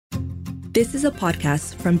This is a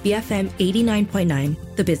podcast from BFM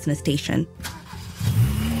 89.9, the business station.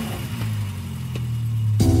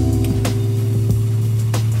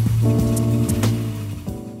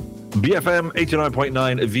 BFM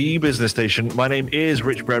 89.9, the business station. My name is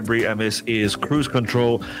Rich Bradbury and this is Cruise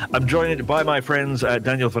Control. I'm joined by my friends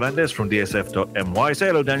Daniel Fernandez from dsf.my. Say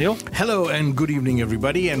hello, Daniel. Hello and good evening,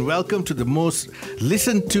 everybody, and welcome to the most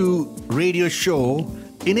listened to radio show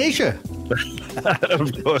in Asia.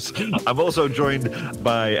 Of course. I'm also joined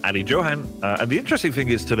by Ali Johan. And the interesting thing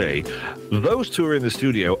is today, those two are in the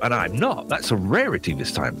studio and I'm not. That's a rarity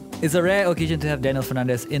this time. It's a rare occasion to have Daniel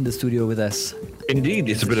Fernandez in the studio with us. Indeed,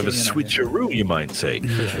 it's a bit of a switcheroo, you might say.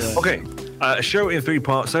 Sure. Okay, a show in 3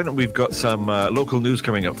 parts then. We've got some local news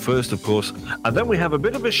coming up first, of course. And then we have a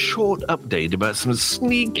bit of a short update about some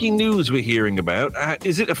sneaky news we're hearing about.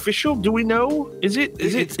 Is it official? Do we know? Is it?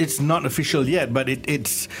 It's not official yet, but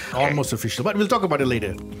it's almost official. But we'll talk about it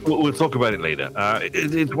later. We'll talk about it later.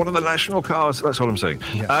 It's one of the national cars. That's all I'm saying.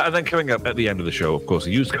 Yeah. And then coming up at the end of the show, of course,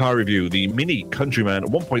 a used car review, the Mini Countryman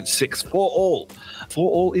 1.6 for all.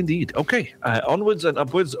 For all indeed. Okay, onwards and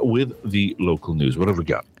upwards with the local news. What have we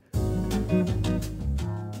got?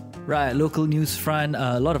 Right, local news front,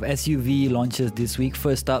 a lot of SUV launches this week.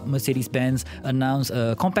 First up, Mercedes-Benz announced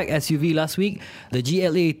a compact SUV last week. The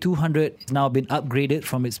GLA 200 has now been upgraded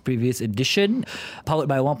from its previous edition, powered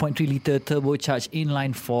by a 1.3-litre turbocharged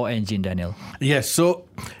inline-4 engine, Daniel. Yes, so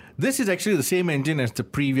this is actually the same engine as the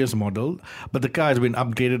previous model, but the car has been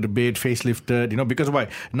upgraded a bit, facelifted, because why?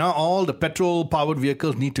 Now all the petrol-powered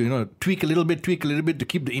vehicles need to, tweak a little bit to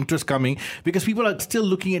keep the interest coming, because people are still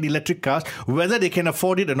looking at electric cars, whether they can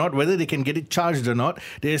afford it or not, whether they can get it charged or not.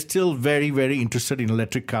 They're still very, very interested in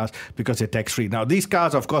electric cars because they're tax-free. Now, these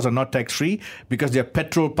cars, of course, are not tax-free because they're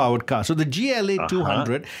petrol-powered cars. So the GLA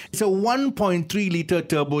 200 is a 1.3-litre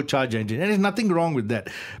turbocharged engine, and there's nothing wrong with that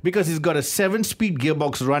because it's got a 7-speed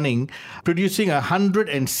gearbox running, producing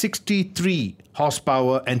 163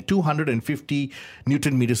 horsepower and 250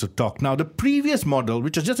 Newton meters of torque. Now, the previous model,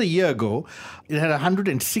 which was just a year ago, it had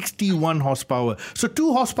 161 horsepower. So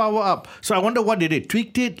 2 horsepower up. So I wonder what they did.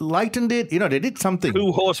 Tweaked it, lightened it. They did something.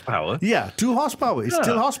 2 horsepower? Yeah, 2 horsepower. It's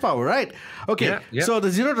still horsepower, right? Okay, So the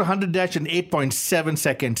 0 to 100 dash in 8.7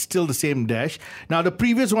 seconds, still the same dash. Now, the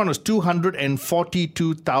previous one was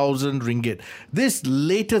 242,000 ringgit. This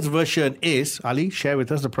latest version is, Ali, share with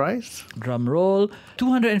us the price. Drum roll,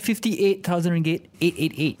 258,000 ringgit,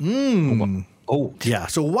 888. Oh, yeah.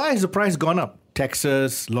 So why has the price gone up?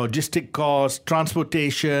 Taxes, logistic costs,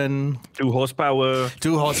 transportation. 2 horsepower.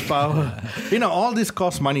 2 horsepower. All this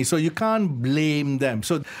costs money, so you can't blame them.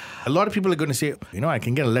 So a lot of people are going to say, I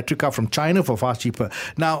can get an electric car from China for far cheaper.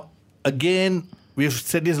 Now, again, we've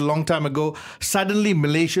said this a long time ago, suddenly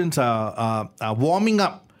Malaysians are warming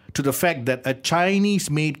up to the fact that a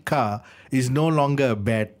Chinese-made car is no longer a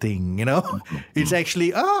bad thing, It's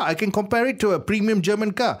actually, I can compare it to a premium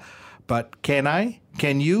German car. But can I?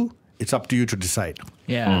 Can you? It's up to you to decide.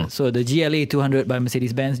 Yeah, so the GLA 200 by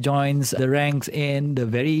Mercedes-Benz joins the ranks in the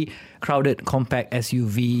very crowded compact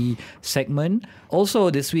SUV segment. Also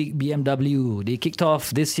this week, BMW, they kicked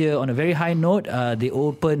off this year on a very high note. They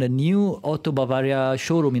opened a new Auto Bavaria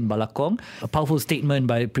showroom in Balakong. A powerful statement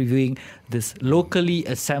by previewing this locally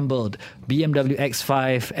assembled BMW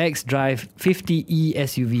X5, X-Drive 50e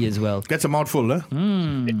SUV as well. That's a mouthful, huh?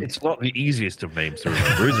 It's not the easiest of names to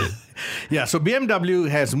remember, is it? Yeah, so BMW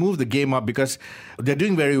has moved the game up because they're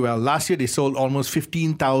doing very well. Last year, they sold almost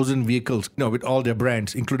 15,000 vehicles, with all their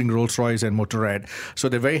brands, including Rolls-Royce and Motorrad. So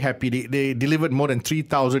they're very happy. They delivered more than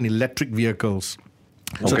 3,000 electric vehicles.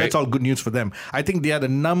 So that's all good news for them. I think they are the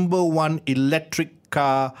number 1 electric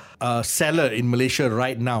car seller in Malaysia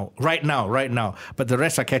right now. But the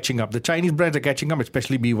rest are catching up. The Chinese brands are catching up,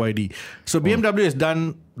 especially BYD. So BMW has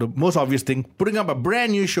done the most obvious thing, putting up a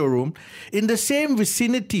brand new showroom in the same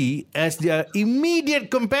vicinity as their immediate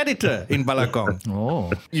competitor in Balakong.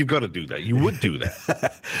 You've got to do that. You would do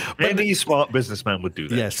that. Any smart businessman would do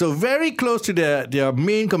that. Yeah, so very close to their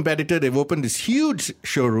main competitor, they've opened this huge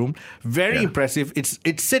showroom. Very impressive.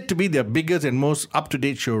 It's said to be their biggest and most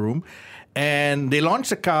up-to-date showroom. And they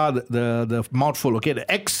launched a car, the mouthful, the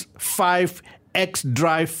X5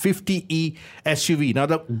 X-Drive 50e SUV. Now,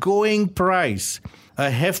 the going price, a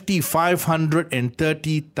hefty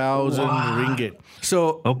 530,000 ringgit.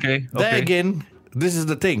 So, there again, this is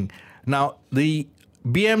the thing. Now, the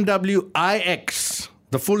BMW iX,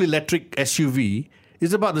 the full electric SUV,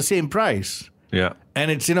 is about the same price. Yeah.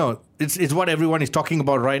 And it's, it's what everyone is talking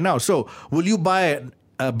about right now. So, will you buy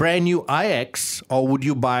a brand new iX or would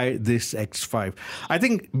you buy this X5? I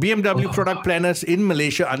think BMW product planners in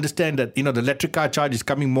Malaysia understand that, the electric car charge is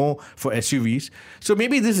coming more for SUVs. So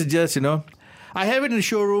maybe this is just, I have it in the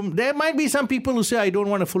showroom. There might be some people who say, I don't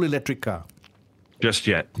want a full electric car. Just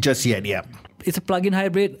yet, yeah. It's a plug-in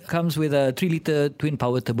hybrid, comes with a 3-litre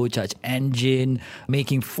twin-power turbocharged engine,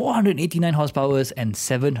 making 489 horsepower and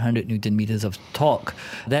 700 Newton meters of torque.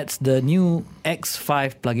 That's the new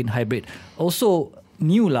X5 plug-in hybrid. Also,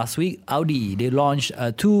 new last week, Audi, they launched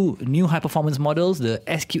 2 new high-performance models, the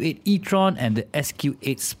SQ8 e-tron and the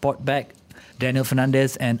SQ8 Sportback. Daniel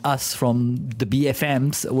Fernandez and us from the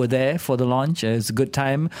BFMs were there for the launch. It was a good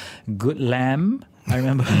time, good lamb. I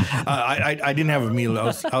remember. I didn't have a meal. I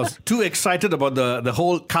was too excited about the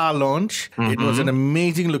whole car launch. Mm-hmm. It was an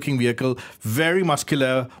amazing looking vehicle, very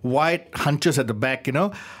muscular, wide hunches at the back,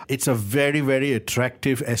 It's a very, very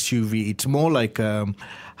attractive SUV. It's more like,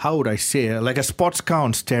 how would I say, like a sports car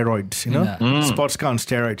on steroids, Sports car on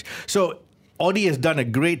steroids. So Audi has done a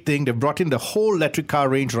great thing. They've brought in the whole electric car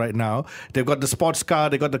range right now. They've got the sports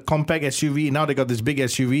car, they've got the compact SUV, now they got this big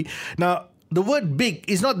SUV. Now, the word big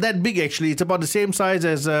is not that big, actually. It's about the same size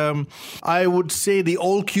as, I would say, the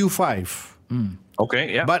old Q5.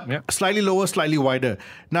 Okay, yeah. But slightly lower, slightly wider.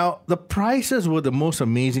 Now, the prices were the most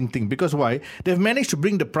amazing thing. Because why? They've managed to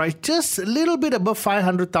bring the price just a little bit above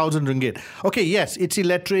 500,000 ringgit. Okay, yes, it's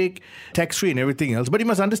electric, tax-free and everything else. But you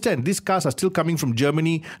must understand, these cars are still coming from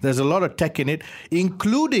Germany. There's a lot of tech in it,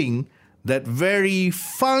 including that very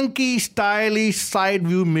funky, stylish side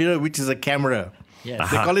view mirror, which is a camera.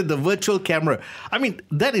 Yes. They call it the virtual camera. I mean,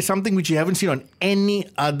 that is something which you haven't seen on any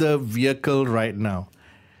other vehicle right now.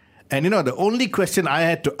 And the only question I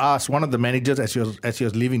had to ask one of the managers as he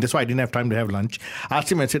was leaving, that's why I didn't have time to have lunch,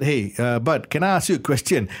 asked him and said, hey, Bud, can I ask you a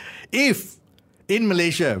question? If in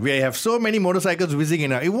Malaysia we have so many motorcycles whizzing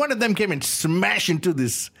in, if one of them came and smashed into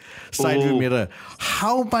this side view mirror,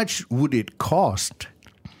 how much would it cost?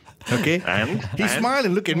 Okay? He smiled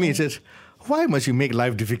and looked at me and says, why must you make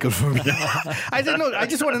life difficult for me? I said, no, I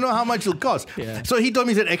just want to know how much it'll cost. Yeah. So he told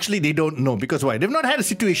me that actually they don't know. Because why? They've not had a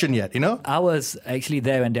situation yet, I was actually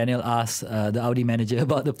there when Daniel asked the Audi manager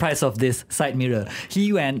about the price of this side mirror.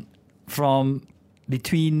 He went from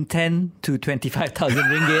between 10 to 25,000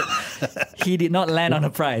 ringgit. He did not land on a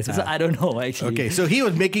price. So I don't know, actually. Okay, so he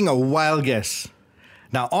was making a wild guess.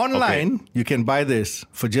 Now, online, you can buy this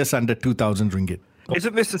for just under 2,000 ringgit.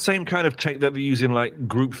 Isn't this the same kind of tech that they use in like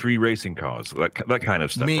Group 3 racing cars, that kind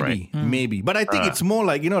of stuff? Maybe. But I think it's more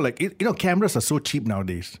like cameras are so cheap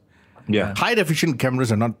nowadays. Yeah, high definition cameras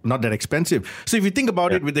are not that expensive. So if you think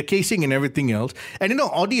about it, with the casing and everything else, and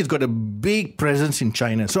Audi has got a big presence in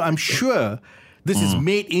China, so I'm sure this is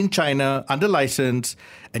made in China under license,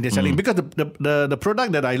 and they're selling because the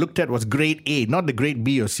product that I looked at was grade A, not the grade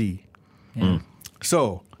B or C.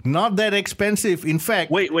 So. Not that expensive. In fact...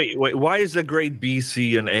 Wait. Why is there grade B,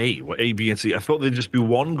 C, and A? A, B, and C? I thought there'd just be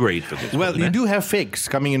one grade for this. Well, you do have fakes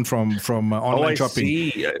coming in from online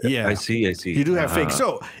shopping. Yeah. I see. You do have fakes.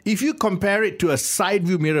 So, if you compare it to a side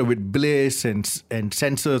view mirror with bliss and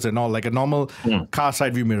sensors and all, like a normal car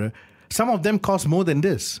side view mirror, some of them cost more than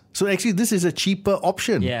this. So, actually, this is a cheaper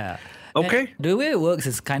option. Yeah. Okay. And the way it works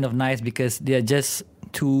is kind of nice because they're just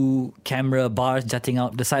 2 camera bars jutting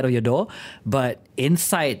out the side of your door, but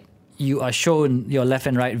inside you are shown your left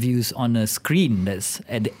and right views on a screen that's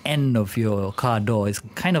at the end of your car door. It's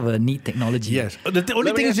kind of a neat technology. Yes. The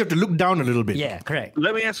only thing is you have to look down a little bit. Yeah, correct.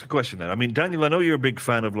 Let me ask a question then. I mean, Daniel, I know you're a big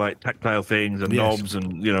fan of like tactile things and knobs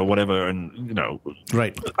and, whatever. And,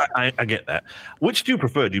 Right. I get that. Which do you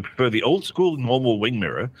prefer? Do you prefer the old school normal wing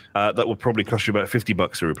mirror that will probably cost you about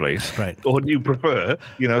 $50 to replace? Right. Or do you prefer,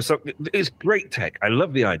 it's great tech. I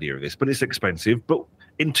love the idea of this, but it's expensive. But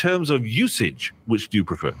in terms of usage, which do you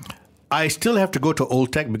prefer? I still have to go to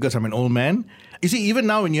old tech because I'm an old man. You see, even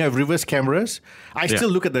now when you have reverse cameras, I still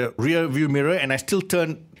look at the rear view mirror and I still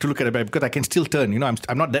turn to look at the back because I can still turn.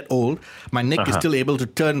 I'm not that old. My neck is still able to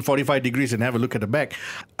turn 45 degrees and have a look at the back.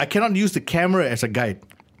 I cannot use the camera as a guide.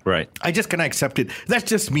 Right. I just cannot accept it. That's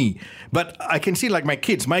just me. But I can see like my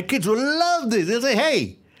kids. My kids will love this. They'll say,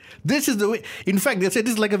 hey, this is the way. In fact, they'll say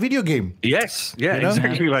this is like a video game. Yes. Yeah,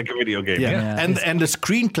 exactly like a video game. Yeah. And the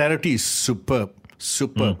screen clarity is superb.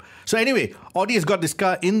 So anyway, Audi has got this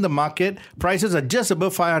car in the market. Prices are just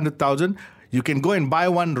above 500,000. You can go and buy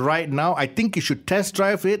one right now. I think you should test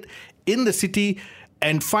drive it in the city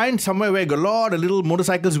and find somewhere where you got a lot of little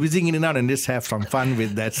motorcycles whizzing in and out and just have some fun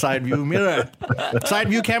with that side view mirror. Side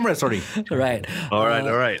view camera, sorry. Right. All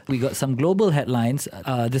right. We got some global headlines.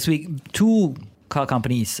 This week, 2 car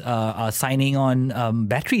companies are signing on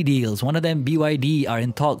battery deals. One of them, BYD, are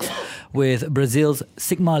in talks with Brazil's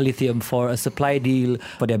Sigma Lithium for a supply deal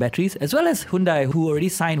for their batteries, as well as Hyundai, who already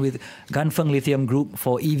signed with Ganfeng Lithium Group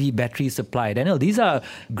for EV battery supply. Daniel, these are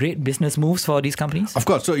great business moves for these companies. Of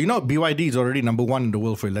course. So, BYD is already number one in the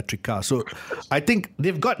world for electric cars. So I think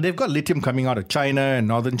they've got lithium coming out of China and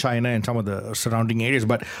northern China and some of the surrounding areas.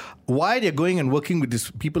 But why they're going and working with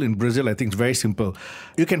these people in Brazil, I think is very simple.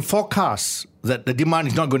 You can forecast that the demand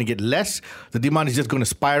is not going to get less. The demand is just going to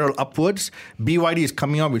spiral upwards. BYD is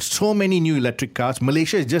coming out with so many new electric cars.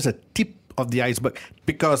 Malaysia is just a tip of the iceberg,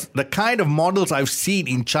 because the kind of models I've seen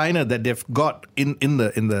in China that they've got in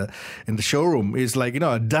the showroom is like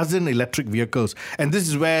a dozen electric vehicles. And this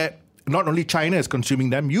is where not only China is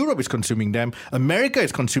consuming them, Europe is consuming them, America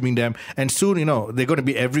is consuming them, and soon, they're going to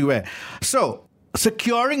be everywhere. So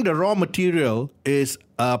securing the raw material is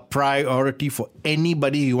a priority for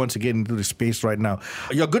anybody who wants to get into the space right now.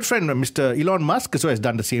 Your good friend, Mr. Elon Musk, also has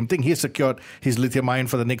done the same thing. He has secured his lithium ion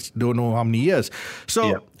for the next don't know how many years.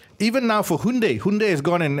 So even now for Hyundai has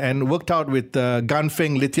gone and worked out with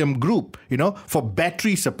Ganfeng Lithium Group, for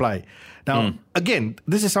battery supply. Now, again,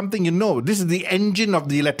 this is something this is the engine of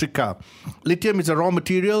the electric car. Lithium is a raw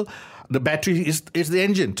material. The battery is the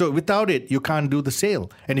engine. So without it, you can't do the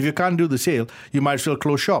sale. And if you can't do the sale, you might as well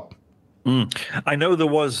close shop. I know there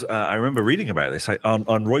was, I remember reading about this on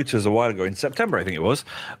Reuters a while ago, in September, I think it was,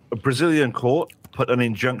 a Brazilian court put an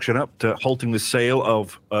injunction up to halting the sale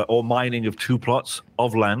of or mining of 2 plots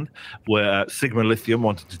of land where Sigma Lithium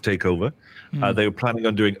wanted to take over. They were planning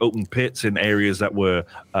on doing open pits in areas that were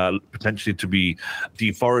potentially to be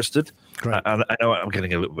deforested. Right. And I know I'm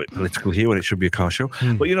getting a little bit political here when it should be a car show.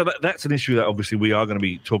 But, that's an issue that obviously we are going to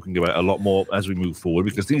be talking about a lot more as we move forward,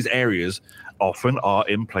 because these areas often are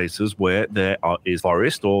in places where there is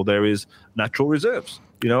forest or there is natural reserves.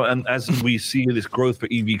 And as we see this growth for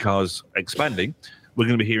EV cars expanding, we're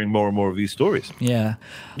going to be hearing more and more of these stories. Yeah.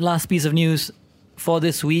 Last piece of news for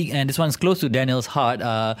this week, and this one's close to Daniel's heart.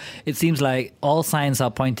 It seems like all signs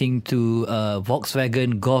are pointing to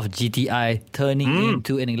Volkswagen Golf GTI turning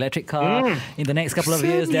into an electric car in the next couple of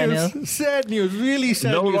years, Daniel. Sad news, really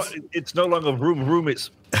sad news. It's no longer vroom,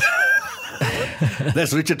 it's...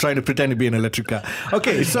 That's Richard trying to pretend to be an electric car.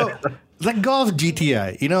 Okay, so the Golf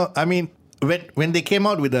GTI, when they came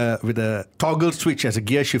out with a toggle switch as a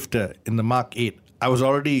gear shifter in the Mark 8, I was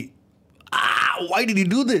already... why did he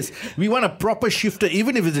do this? We want a proper shifter.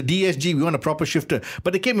 Even if it's a DSG, we want a proper shifter.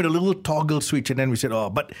 But they came with a little toggle switch, and then we said,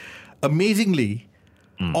 but amazingly,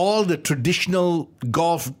 all the traditional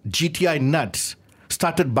Golf GTI nuts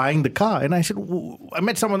started buying the car. And I said, I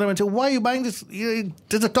met some of them and said, why are you buying this?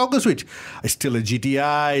 There's a toggle switch. It's still a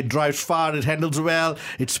GTI. It drives far. It handles well.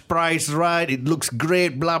 It's priced right. It looks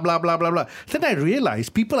great. Blah, blah, blah, blah, blah. Then I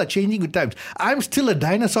realized people are changing with times. I'm still a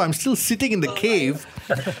dinosaur. I'm still sitting in the cave,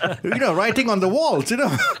 writing on the walls,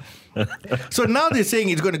 So now they're saying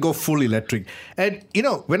it's going to go full electric. And,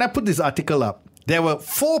 when I put this article up, there were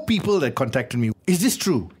 4 people that contacted me. Is this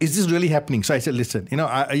true? Is this really happening? So I said, listen, you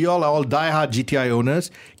all are all diehard GTI owners.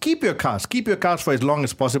 Keep your cars. Keep your cars for as long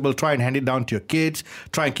as possible. Try and hand it down to your kids.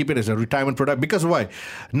 Try and keep it as a retirement product. Because why?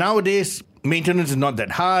 Nowadays, maintenance is not that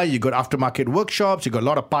high. You got aftermarket workshops. You got a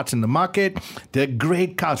lot of parts in the market. They're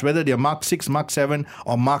great cars. Whether they're Mark 6, Mark 7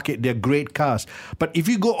 or Mark 8, they're great cars. But if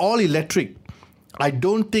you go all electric, I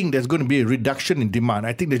don't think there's going to be a reduction in demand.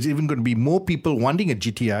 I think there's even going to be more people wanting a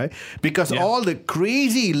GTI, because all the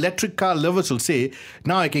crazy electric car lovers will say,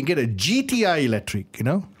 now I can get a GTI electric,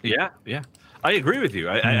 Yeah. I agree with you.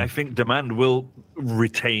 I think demand will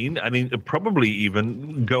retain. Probably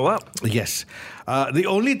even go up. Yes. The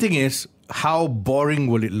only thing is, how boring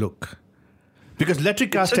will it look? Because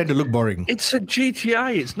electric cars tend to look boring. It's a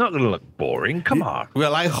GTI. It's not going to look boring. Come on.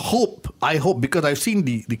 Well, I hope, because I've seen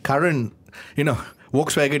the current...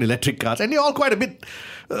 Volkswagen electric cars, and they're all quite a bit,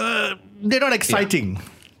 they're not exciting.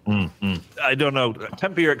 I don't know.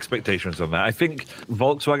 Temper your expectations on that. I think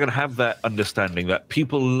Volkswagen have that understanding that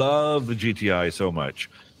people love the GTI so much,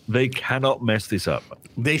 they cannot mess this up.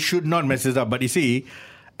 They should not mess this up. But you see,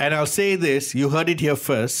 and I'll say this, you heard it here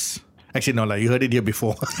first. Actually, no, you heard it here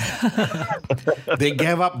before. They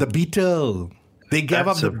gave up the Beetle. They gave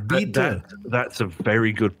up the Beetle. That's a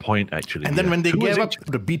very good point, actually. And then when they gave up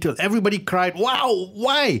the Beetle, everybody cried, wow,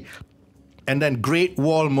 why? And then Great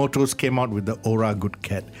Wall Motors came out with the Aura Good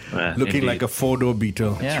Cat, looking like a 4-door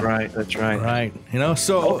Beetle. Yeah. That's right. Right.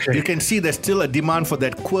 So you can see there's still a demand for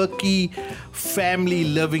that quirky,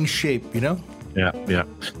 family-loving shape, Yeah.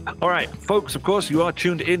 All right, folks, of course, you are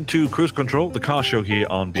tuned into Cruise Control, the car show here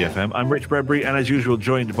on BFM. I'm Rich Bradbury, and as usual,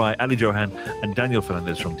 joined by Ali Johan and Daniel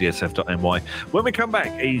Fernandez from DSF.my. When we come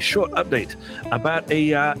back, a short update about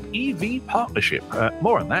a EV partnership.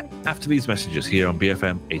 More on that after these messages here on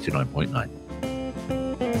BFM 89.9.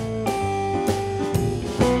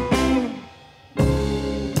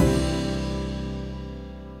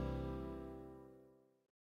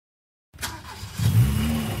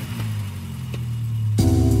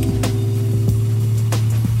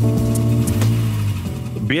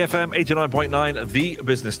 BFM 89.9, the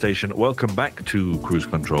business station. Welcome back to Cruise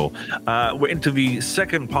Control. We're into the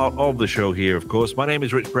second part of the show here, of course. My name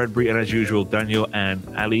is Rich Bradbury, and as usual, Daniel and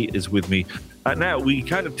Ali is with me. Now, we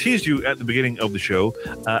kind of teased you at the beginning of the show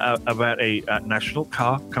about a national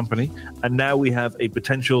car company, and now we have a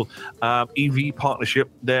potential EV partnership.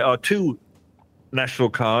 There are two national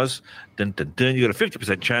cars. Dun, dun, dun. You got a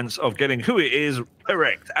 50% chance of getting who it is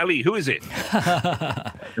correct. Ali, who is it?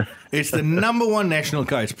 It's the number one national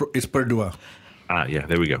car. It's Perodua. Yeah,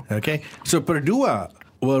 there we go. Okay. So Perodua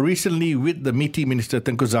were recently with the MITI Minister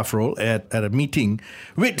Tengku Zafrul at a meeting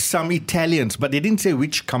with some Italians, but they didn't say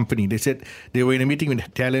which company. They said they were in a meeting with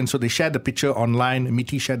Italians, so they shared the picture online.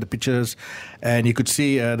 MITI shared the pictures, and you could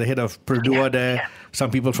see the head of Perodua there,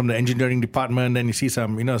 some people from the engineering department, and you see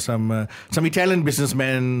some Italian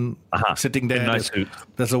businessmen sitting there. In nice suit.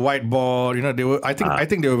 There's a whiteboard. I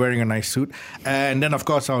think they were wearing a nice suit, and then of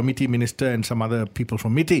course our MITI minister and some other people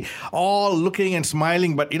from MITI, all looking and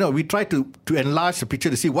smiling. But we tried to enlarge the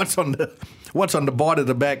picture to see what's on the board at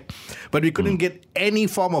the back, but we couldn't get any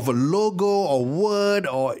form of a logo or word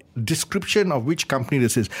or description of which company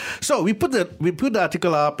this is. So we put the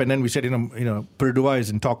article up, and then we said Perodua is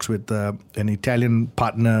in talks with an Italian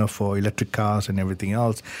partner for electric cars and everything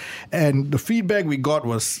else, and the feedback we got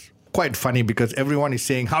was quite funny because everyone is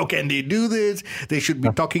saying, how can they do this? They should be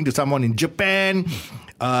talking to someone in Japan.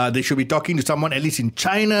 They should be talking to someone at least in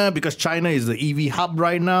China, because China is the EV hub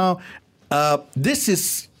right now. This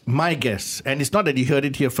is my guess, and it's not that you heard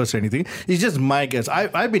it here first or anything. It's just my guess.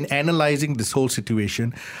 I've been analyzing this whole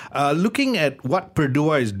situation, looking at what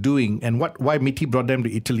Perodua is doing and why MITI brought them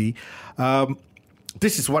to Italy.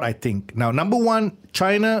 This is what I think. Now, number one,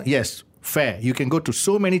 China, yes, fair. You can go to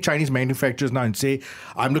so many Chinese manufacturers now and say,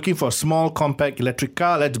 I'm looking for a small, compact electric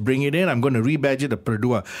car. Let's bring it in. I'm going to rebadge it a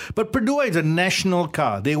Perodua. But Perodua is a national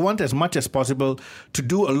car. They want as much as possible to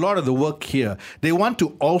do a lot of the work here. They want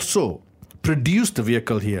to also produce the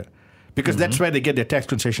vehicle here, because that's where they get their tax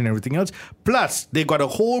concession and everything else. Plus, they got a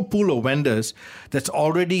whole pool of vendors that's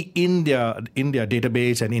already in their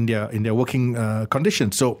database and in their working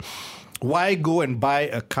conditions. So why go and buy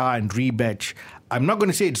a car and rebadge? I'm not going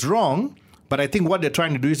to say it's wrong, but I think what they're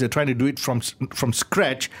trying to do is they're trying to do it from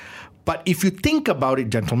scratch. But if you think about it,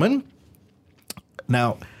 gentlemen,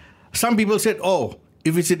 now, some people said,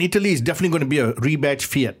 if it's in Italy, it's definitely going to be a rebadge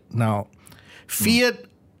Fiat. Now, Fiat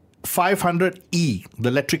 500e, the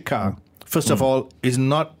electric car, first of all, is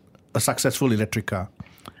not a successful electric car.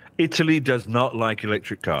 Italy does not like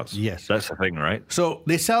electric cars. Yes. That's the thing, right? So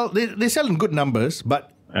they sell in good numbers,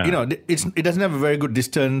 but it doesn't have a very good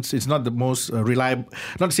distance. It's not the most reliable,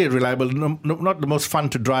 not to say reliable, not the most fun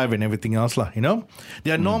to drive and everything else.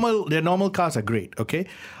 Their normal cars are great, okay?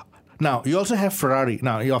 Now, you also have Ferrari.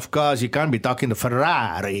 Now, of course, you can't be talking to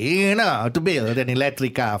Ferrari, to build an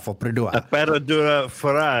electric car for Perodua. A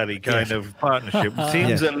Perodua-Ferrari kind of partnership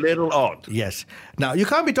seems a little odd. Yes. Now, you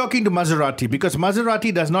can't be talking to Maserati, because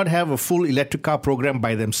Maserati does not have a full electric car program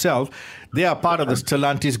by themselves. They are part of the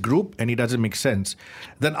Stellantis group, and it doesn't make sense.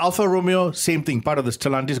 Then Alfa Romeo, same thing, part of the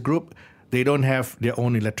Stellantis group. They don't have their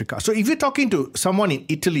own electric car. So if you're talking to someone in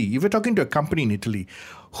Italy, if you're talking to a company in Italy,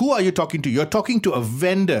 who are you talking to? You're talking to a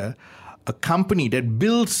vendor, a company that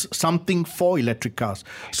builds something for electric cars.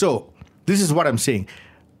 So this is what I'm saying.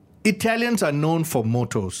 Italians are known for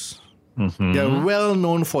motors. They're well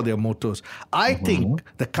known for their motors. I think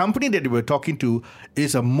the company that we're talking to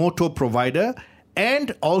is a motor provider,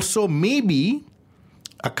 and also maybe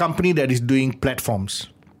a company that is doing platforms.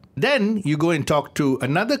 Then you go and talk to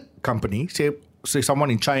another company, say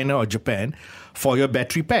someone in China or Japan, for your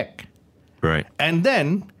battery pack. Right. And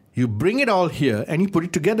then you bring it all here and you put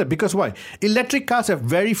it together. Because why? Electric cars have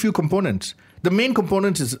very few components. The main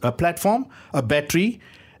components is a platform, a battery,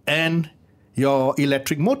 and your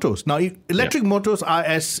electric motors. Now, electric motors are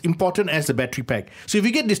as important as the battery pack. So if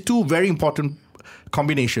you get these two very important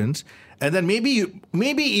combinations, and then maybe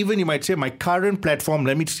even you might say, my current platform,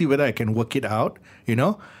 let me see whether I can work it out,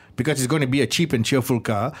 because it's going to be a cheap and cheerful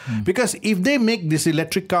car. Because if they make this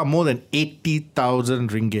electric car more than 80,000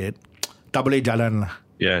 ringgit, double A jalan lah.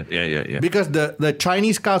 Yeah. Because the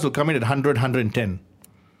Chinese cars will come in at 100, 110.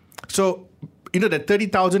 So, that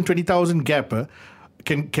 30,000, 20,000 gap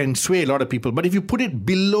can sway a lot of people. But if you put it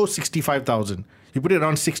below 65,000, you put it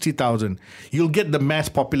around 60,000, you'll get the mass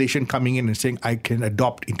population coming in and saying, I can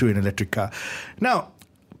adopt into an electric car. Now,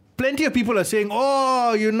 plenty of people are saying,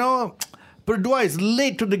 Perodua is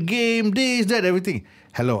late to the game, this, that, everything.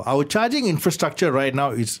 Hello, our charging infrastructure right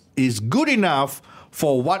now is good enough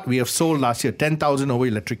for what we have sold last year, 10,000 over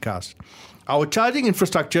electric cars. Our charging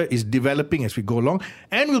infrastructure is developing as we go along,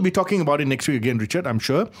 and we'll be talking about it next week again, Richard, I'm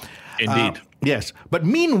sure. Indeed. Yes. But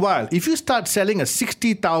meanwhile, if you start selling a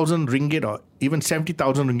 60,000 ringgit or even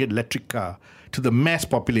 70,000 ringgit electric car to the mass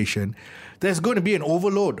population, there's going to be an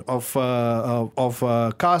overload of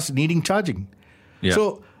cars needing charging. Yeah.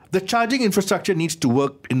 So the charging infrastructure needs to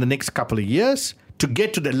work in the next couple of years to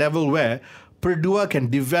get to the level where Perodua can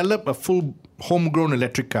develop a full homegrown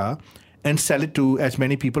electric car and sell it to as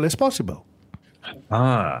many people as possible.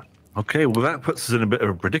 Okay. Well, that puts us in a bit of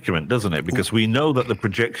a predicament, doesn't it? Because we know that the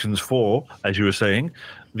projections for, as you were saying,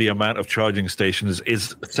 the amount of charging stations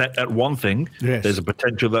is set at one thing. Yes. There's a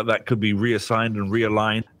potential that could be reassigned and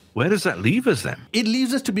realigned. Where does that leave us then? It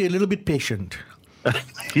leaves us to be a little bit patient.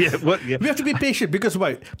 Yeah. We have to be patient because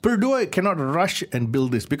why? Perodua cannot rush and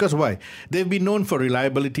build this because why? They've been known for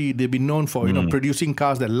reliability. They've been known for producing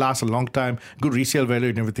cars that last a long time, good resale value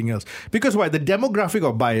and everything else. Because why? The demographic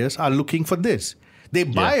of buyers are looking for this. They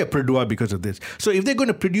buy a Perodua because of this. So if they're going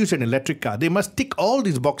to produce an electric car, they must tick all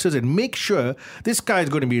these boxes and make sure this car is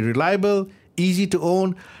going to be reliable, easy to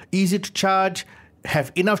own, easy to charge,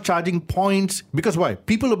 have enough charging points. Because why?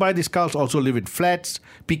 People who buy these cars also live in flats,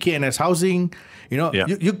 PKNS housing.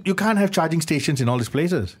 You can't have charging stations in all these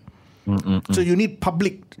places. So you need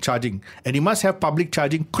public charging. And you must have public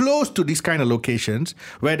charging close to these kind of locations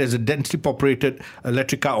where there's a densely populated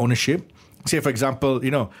electric car ownership. Say, for example,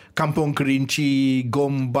 Kampung Kerinci,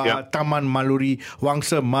 Gombak, Taman Maluri,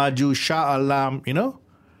 Wangsa Maju, Shah Alam,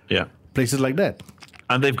 Yeah. places like that.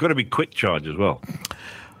 And they've got to be quick charge as well.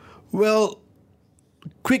 Well,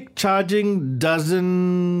 quick charging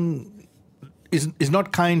is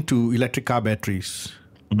not kind to electric car batteries.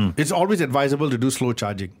 It's always advisable to do slow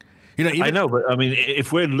charging. I know, but I mean,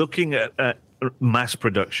 if we're looking at mass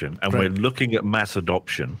production and we're looking at mass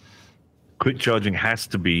adoption, quick charging has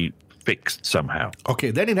to be fixed somehow. Okay,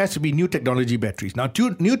 then it has to be new technology batteries. Now,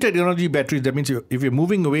 new technology batteries, that means if you're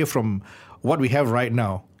moving away from what we have right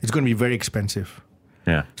now, it's going to be very expensive.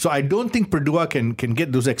 Yeah. So I don't think Perodua can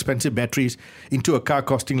get those expensive batteries into a car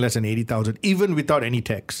costing less than 80,000, even without any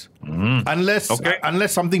tax. Unless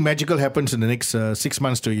something magical happens in the next 6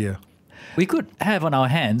 months to a year. We could have on our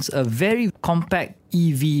hands a very compact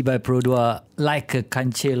EV by Perodua, like a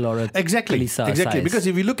Kanchil or a Exactly. size. Because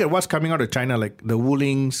if you look at what's coming out of China, like the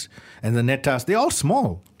Wulings and the Nettas, they're all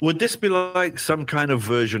small. Would this be like some kind of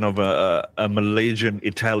version of a Malaysian,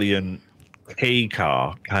 Italian K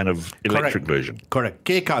car kind of electric version? Correct.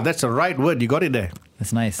 K car, that's the right word. You got it there.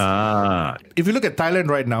 That's nice. If you look at Thailand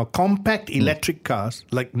right now, compact electric cars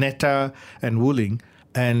like Netta and Wuling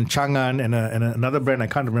and Chang'an and another brand I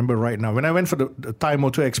can't remember right now. When I went for the Thai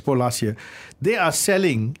Motor Expo last year, they are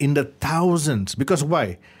selling in the thousands. Because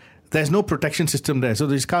why? There's no protection system there. So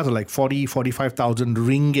these cars are like 45,000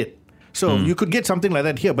 ringgit. So you could get something like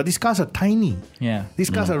that here. But these cars are tiny. Yeah. These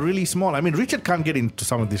cars are really small. I mean, Richard can't get into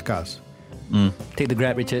some of these cars. Take the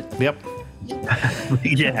grab, Richard. Yep.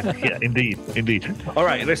 yeah, indeed. All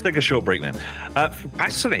right, let's take a short break then.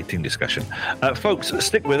 Fascinating discussion. Folks,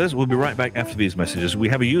 stick with us. We'll be right back after these messages. We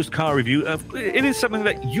have a used car review. It is something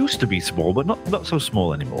that used to be small, but not so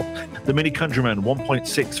small anymore. The Mini Countryman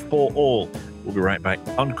 1.6 for all. We'll be right back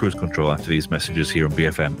on Cruise Control after these messages here on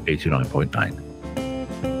BFM 89.9.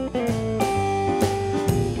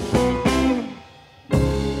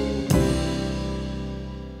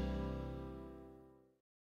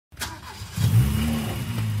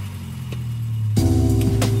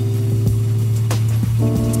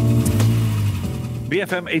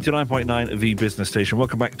 BFM 89.9, the business station.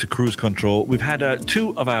 Welcome back to Cruise Control. We've had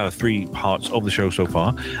 2 of our 3 parts of the show so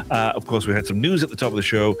far. Of course, we had some news at the top of the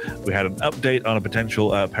show. We had an update on a potential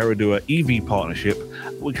Perodua EV partnership.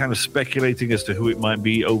 We're kind of speculating as to who it might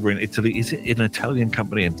be over in Italy. Is it an Italian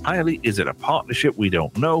company entirely? Is it a partnership? We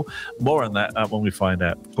don't know. More on that when we find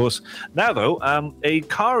out. Of course, now though, a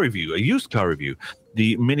car review, a used car review.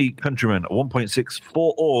 The Mini Countryman 1.6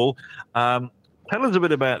 for all. Tell us a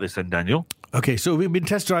bit about this then, Daniel. Okay, so we've been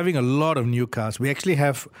test driving a lot of new cars. We actually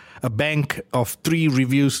have a bank of 3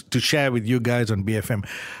 reviews to share with you guys on BFM.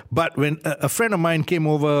 But when a friend of mine came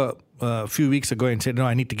over a few weeks ago and said, no,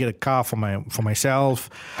 I need to get a car for myself,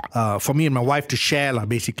 for me and my wife to share,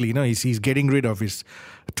 basically. He's getting rid of his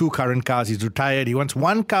 2 current cars. He's retired. He wants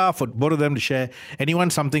 1 car for both of them to share, and he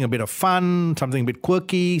wants something a bit of fun, something a bit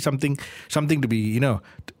quirky, something to be,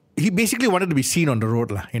 he basically wanted to be seen on the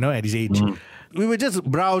road, at his age. We were just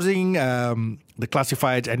browsing the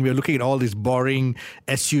classifieds, and we were looking at all these boring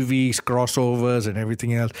SUVs, crossovers, and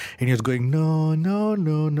everything else. And he was going, no.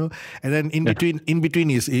 And then in between,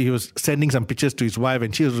 he was sending some pictures to his wife,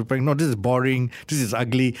 and she was replying, no, this is boring, this is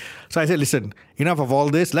ugly. So I said, listen, enough of all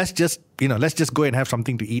this. Let's just go and have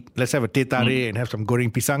something to eat. Let's have a teh tarik and have some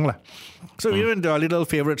goreng pisang lah. So we went to our little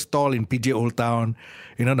favorite stall in PJ Old Town.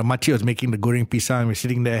 The machi was making the goreng pisang. We're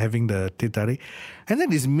sitting there having the teh tarik, and then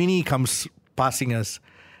this Mini comes passing us,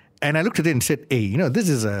 and I looked at it and said, hey, this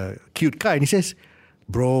is a cute car. And he says,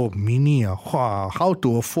 bro, Mini, how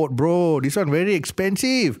to afford, bro? This one very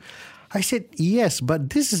expensive. I said, yes,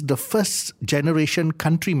 but this is the first generation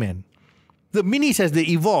Countryman. The Minis, as they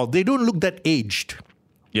evolve, they don't look that aged.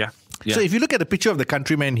 Yeah. So if you look at the picture of the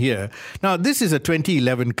Countryman here, now this is a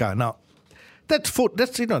 2011 car. Now that's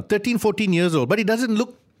 13, 14 years old, but it doesn't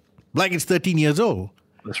look like it's 13 years old.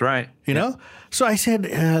 That's right. You know? So I said,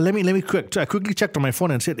 let me quick. So I quickly checked on my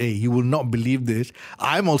phone and said, hey, you will not believe this.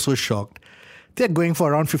 I'm also shocked. They're going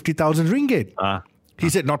for around 50,000 ringgit. He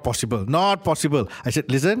said, not possible. I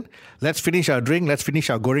said, listen, let's finish our drink. Let's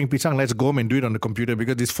finish our goreng pisang. Let's go home and do it on the computer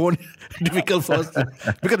because this phone is difficult for us.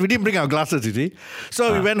 Because we didn't bring our glasses, you see.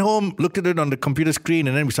 So we went home, looked at it on the computer screen,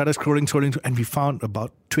 and then we started scrolling, and we found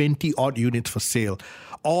about 20 odd units for sale,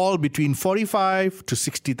 all between 45 to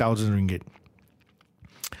 60,000 ringgit.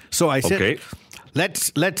 So I said, okay,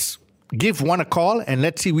 let's give one a call and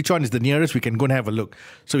let's see which one is the nearest. We can go and have a look.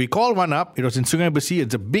 So we called one up. It was in Sungai Besi.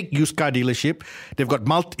 It's a big used car dealership. They've got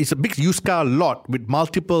it's a big used car lot with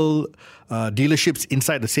multiple dealerships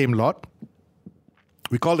inside the same lot.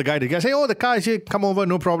 We called the guy. The guy said, oh, the car is here. Come over,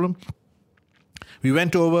 no problem. We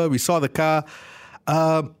went over. We saw the car.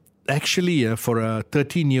 Actually, for a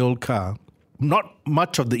 13-year-old car, not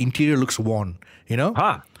much of the interior looks worn, you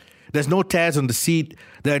know? There's no tears on the seat.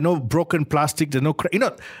 There are no broken plastic. There's no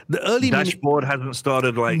the early dashboard hasn't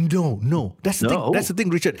started like. No. That's the thing,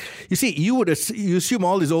 Richard. You see, you assume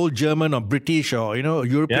all these old German or British or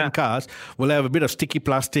European cars will have a bit of sticky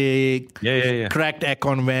plastic, cracked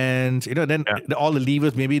aircon vents. Then all the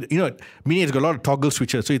levers maybe. Mini has got a lot of toggle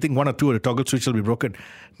switches, so you think one or two of the toggle switches will be broken.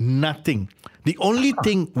 Nothing. The only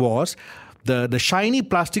thing was the shiny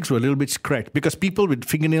plastics were a little bit scratched because people with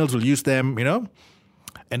fingernails will use them.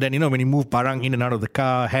 And then, when you move barang in and out of the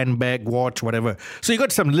car, handbag, watch, whatever. So you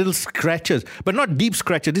got some little scratches, but not deep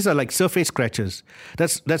scratches. These are like surface scratches.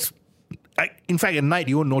 In fact, at night,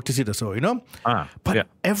 you won't notice it or so, But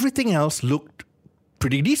everything else looked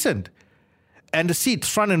pretty decent. And the seats,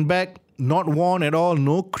 front and back, not worn at all.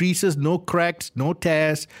 No creases, no cracks, no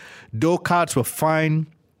tears. Door cards were fine.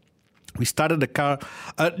 We started the car.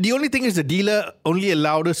 The only thing is the dealer only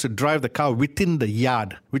allowed us to drive the car within the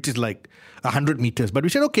yard, which is like 100 meters. But we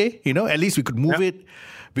said, okay, at least we could move it.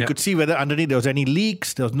 We could see whether underneath there was any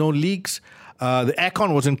leaks. There was no leaks. The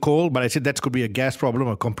aircon wasn't cold, but I said that could be a gas problem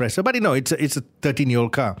or compressor. But, it's a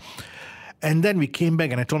 13-year-old car. And then we came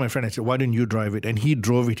back and I told my friend, I said, why don't you drive it? And he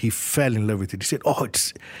drove it. He fell in love with it. He said, oh,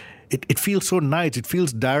 it feels so nice. It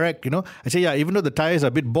feels direct, I said, yeah, even though the tires are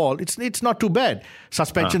a bit bald, it's not too bad.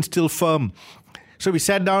 Suspension still firm. So we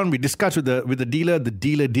sat down, we discussed with the dealer. The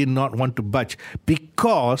dealer did not want to budge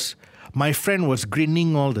because my friend was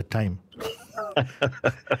grinning all the time.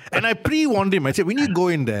 And I pre-warned him. I said, when you go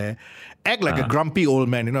in there, act like a grumpy old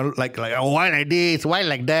man, like oh, why like this, why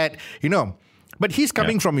like that, But he's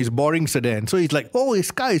coming from his boring sedan. So he's like, oh,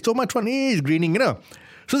 his car is so much fun. He's grinning,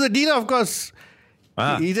 So the dealer, of course,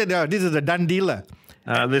 he said, this is a done deal.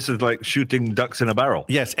 This is like shooting ducks in a barrel.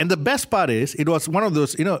 Yes. And the best part is, it was one of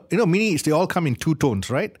those, Minis, they all come in two tones,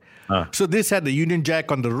 right? So this had the Union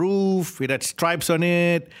Jack on the roof. It had stripes on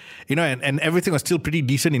it, and everything was still pretty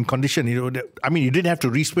decent in condition. You didn't have to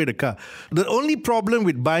respray the car. The only problem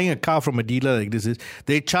with buying a car from a dealer like this is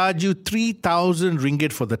they charge you 3,000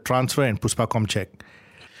 ringgit for the transfer and Puspakom check.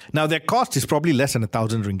 Now, their cost is probably less than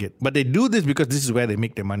 1,000 ringgit. But they do this because this is where they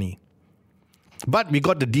make their money. But we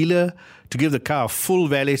got the dealer to give the car a full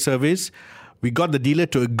valet service. We got the dealer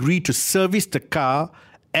to agree to service the car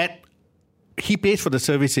he pays for the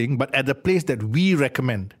servicing, but at the place that we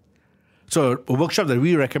recommend. So a workshop that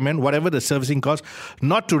we recommend, whatever the servicing costs,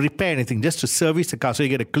 not to repair anything, just to service the car. So you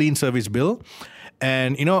get a clean service bill.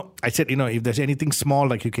 And, I said, if there's anything small,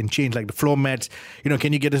 like you can change, like the floor mats,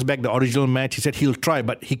 can you get us back the original mat? He said he'll try,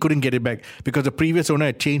 but he couldn't get it back because the previous owner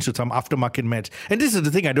had changed to some aftermarket mats. And this is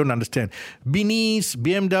the thing I don't understand. Beanies,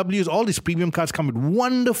 BMWs, all these premium cars come with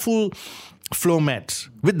wonderful floor mats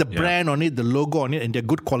with the brand on it, the logo on it, and they're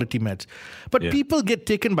good quality mats. But people get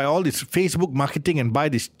taken by all this Facebook marketing and buy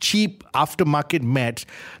these cheap aftermarket mats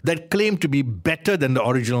that claim to be better than the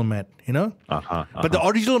original mat, But the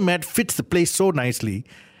original mat fits the place so nicely,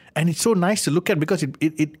 and it's so nice to look at because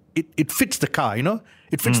it fits the car,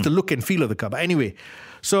 It fits the look and feel of the car. But anyway,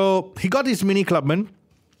 so he got his Mini Countryman.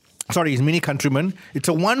 It's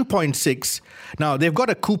a 1.6. Now, they've got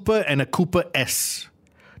a Cooper and a Cooper S.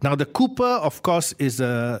 Now, the Cooper, of course, is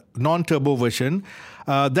a non-turbo version.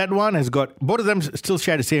 That one has got, both of them still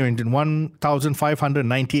share the same engine,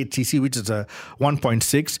 1,598cc, which is a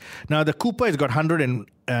 1.6. Now, the Cooper has got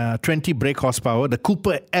 120 brake horsepower. The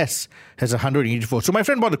Cooper S has 184. So, my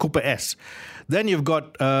friend bought the Cooper S. Then you've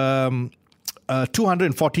got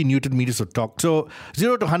 240 Newton meters of torque. So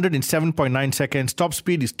 0 to 100 in 7.9 seconds. Top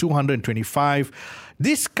speed is 225.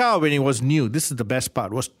 This car, when it was new, this is the best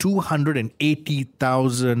part, was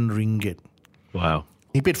 280,000 ringgit. Wow.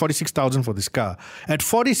 He paid 46,000 for this car. At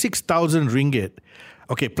 46,000 ringgit,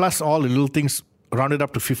 okay, plus all the little things rounded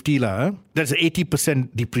up to 50 lah, that's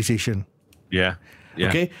 80% depreciation. Yeah.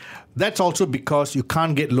 Okay? That's also because you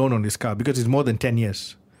can't get loan on this car because it's more than 10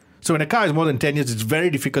 years. So when a car is more than 10 years, it's very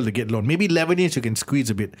difficult to get loan. Maybe 11 years, you can squeeze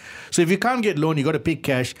a bit. So if you can't get loan, you got to pay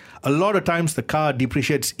cash. A lot of times, the car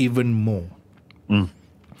depreciates even more.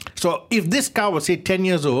 So if this car was, say, 10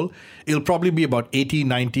 years old, it'll probably be about 80,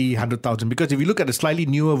 90, 100,000. Because if you look at the slightly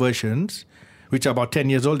newer versions, which are about 10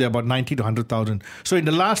 years old, they're about 90 to 100,000. So in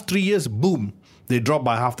the last 3 years, boom, they dropped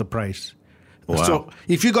by half the price. Wow. So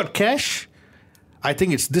if you got cash, I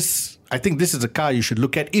think this is a car you should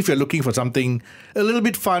look at if you're looking for something a little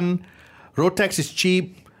bit fun. Road tax is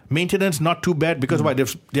cheap. Maintenance not too bad because why? There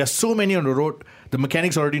are so many on the road. The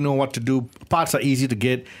mechanics already know what to do. Parts are easy to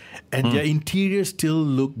get. And their interiors still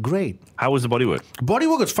look great. How was the bodywork?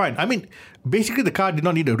 Bodywork was fine. I mean, basically the car did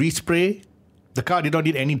not need a respray. The car did not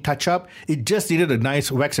need any touch-up. It just needed a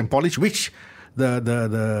nice wax and polish, which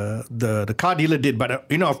the car dealer did. But,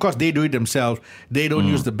 of course, they do it themselves. They don't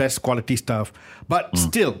use the best quality stuff. But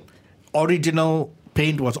still, original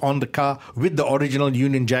paint was on the car with the original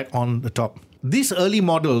Union Jack on the top. These early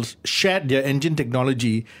models shared their engine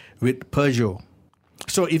technology with Peugeot.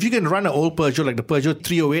 So if you can run an old Peugeot like the Peugeot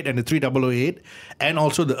 308 and the 3008 and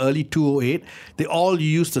also the early 208, they all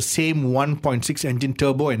use the same 1.6 engine,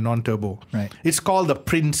 turbo and non-turbo. Right. It's called the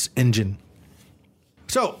Prince engine.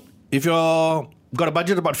 So if you're got a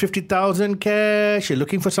budget of about 50,000 cash, you're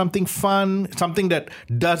looking for something fun, something that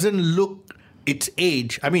doesn't look its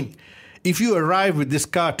age. I mean, if you arrive with this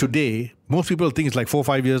car today, most people think it's like 4 or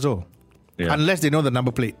 5 years old. Yeah. Unless they know the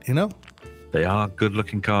number plate, They are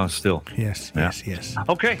good-looking cars still. Yes.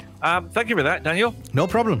 Okay. Thank you for that, Daniel. No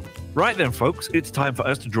problem. Right then, folks, it's time for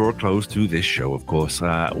us to draw a close to this show, of course.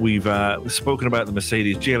 We've spoken about the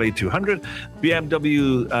Mercedes GLA 200,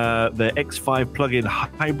 BMW, the X5 plug-in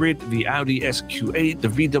hybrid, the Audi SQ8, the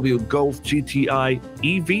VW Golf GTI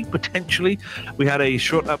EV, potentially. We had a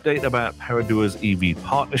short update about Perodua's EV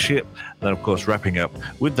partnership. And then, of course, wrapping up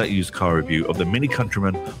with that used car review of the Mini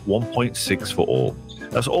Countryman 1.6 for all.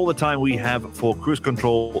 That's all the time we have for Cruise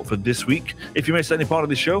Control for this week. If you missed any part of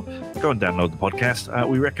the show, go and download the podcast.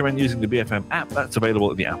 We recommend using the BFM app. That's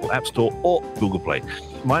available at the Apple App Store or Google Play.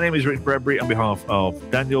 My name is Rich Bradbury on behalf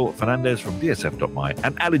of Daniel Fernandez from DSF.my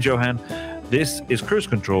and Ali Johan. This is Cruise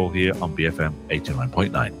Control here on BFM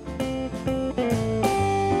 89.9.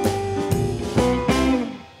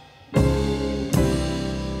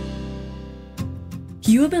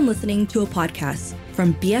 You have been listening to a podcast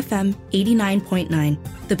from BFM 89.9,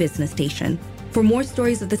 the business station. For more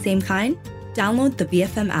stories of the same kind, download the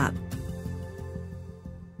BFM app.